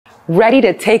Ready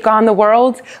to take on the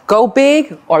world? Go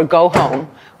big or go home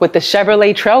with the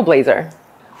Chevrolet Trailblazer.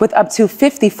 With up to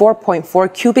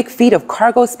 54.4 cubic feet of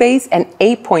cargo space and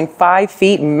 8.5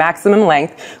 feet maximum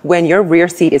length when your rear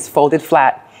seat is folded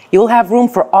flat, you'll have room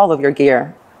for all of your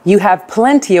gear. You have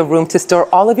plenty of room to store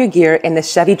all of your gear in the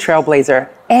Chevy Trailblazer,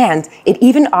 and it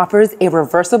even offers a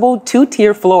reversible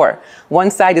 2-tier floor. One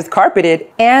side is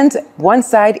carpeted, and one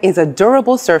side is a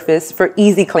durable surface for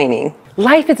easy cleaning.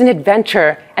 Life is an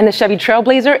adventure, and the Chevy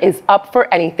Trailblazer is up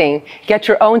for anything. Get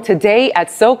your own today at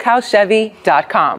SoCalChevy.com.